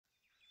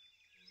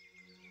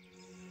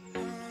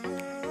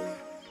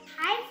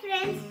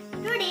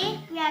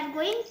are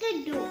going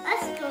to do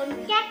a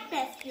stone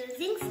cactus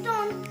using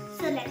stone.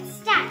 So let's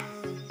start.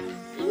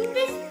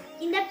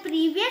 In the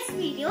previous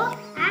video,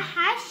 I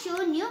have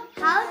shown you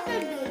how to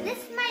do this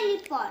smiley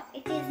pot.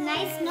 It is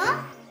nice, no?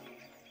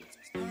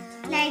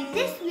 Like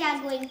this, we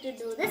are going to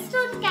do the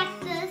stone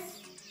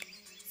cactus.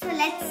 So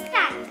let's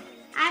start.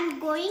 I am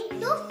going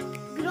to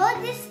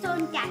grow this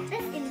stone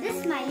cactus in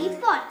this smiley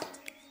pot.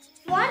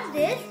 For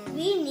this,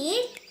 we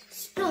need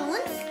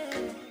stones,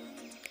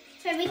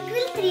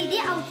 fevicryl 3D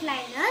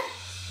outliner,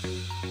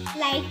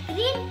 light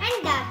green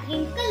and dark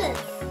green colors,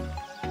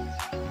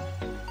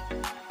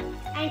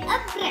 and a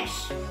brush.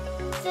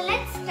 So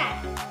let's start.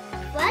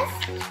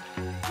 First,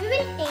 we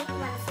will take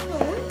one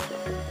stone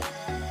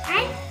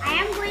and I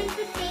am going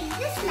to take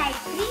this light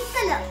green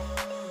color.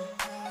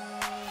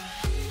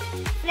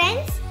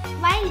 Friends,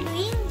 while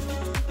doing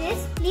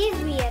this, please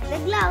wear the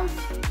gloves.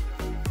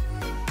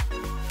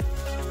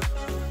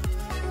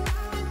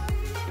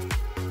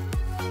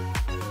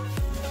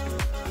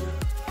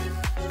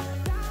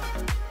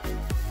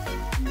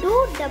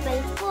 Do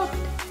double coat.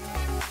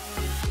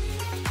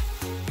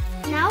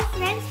 Now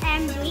friends, I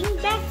am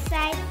doing back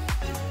side.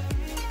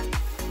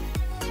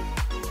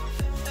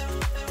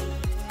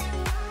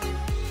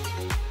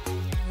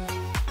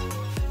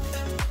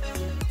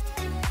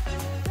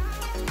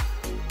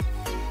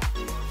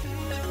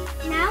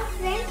 Now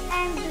friends, I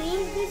am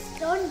doing this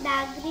stone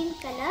dark green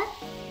color.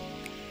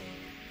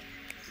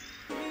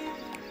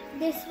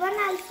 This one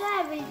also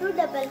I will do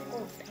double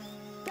coat.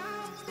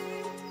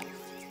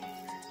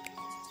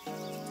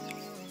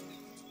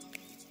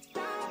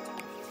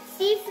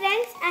 See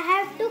friends, I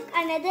have took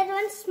another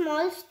one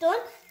small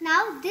stone.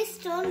 Now this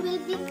stone will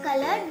be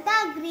colored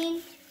dark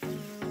green.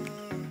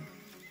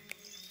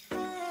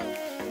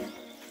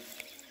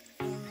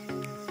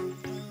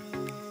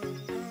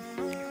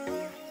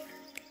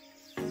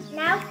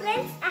 Now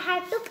friends, I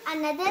have took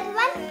another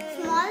one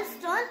small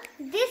stone.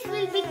 This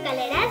will be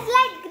colored as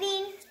light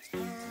green.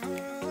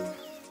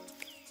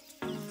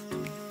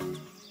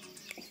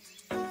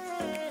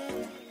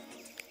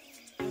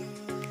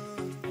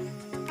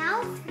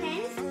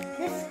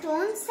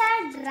 Stones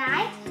are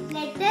dry.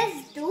 Let us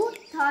do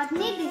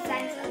thorny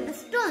designs on the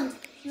stones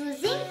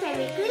using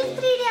fevicryl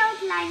 3D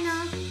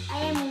outliner. I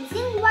am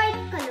using white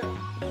color.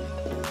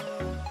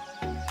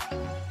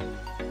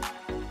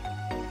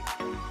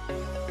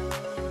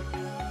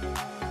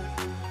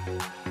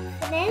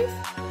 Friends,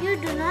 you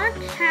do not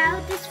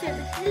have this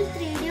fevicryl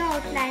 3D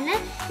outliner,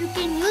 you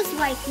can use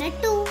whitener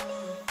too.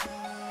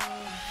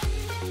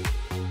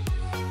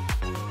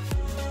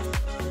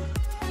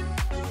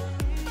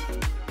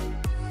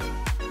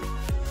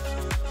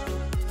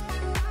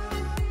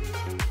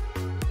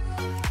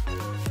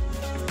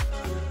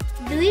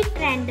 Do it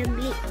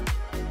randomly.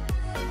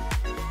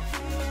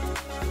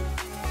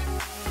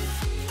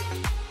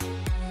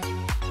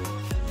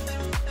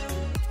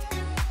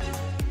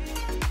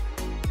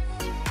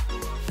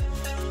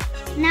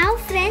 Now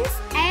friends,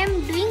 I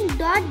am doing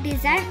dot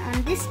design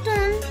on this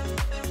stone.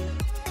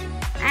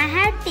 I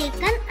have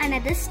taken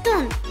another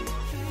stone.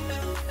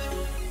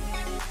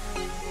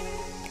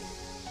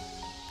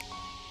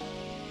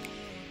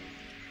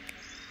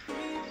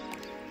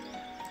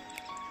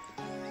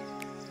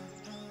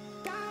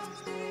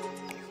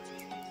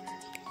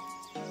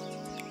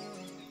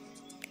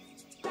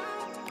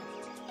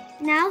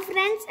 Now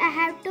friends, I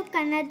have took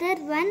another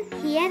one.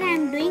 Here I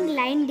am doing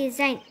line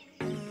design.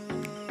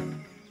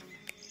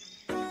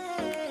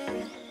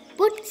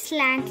 Put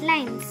slant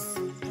lines.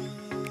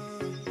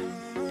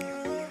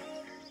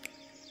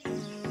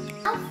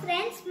 Now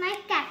friends, my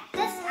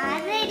cactus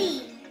are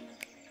ready.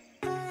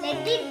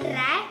 Let it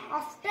dry.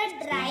 After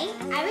drying,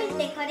 I will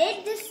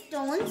decorate the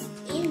stones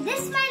in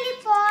this smiley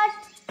pot.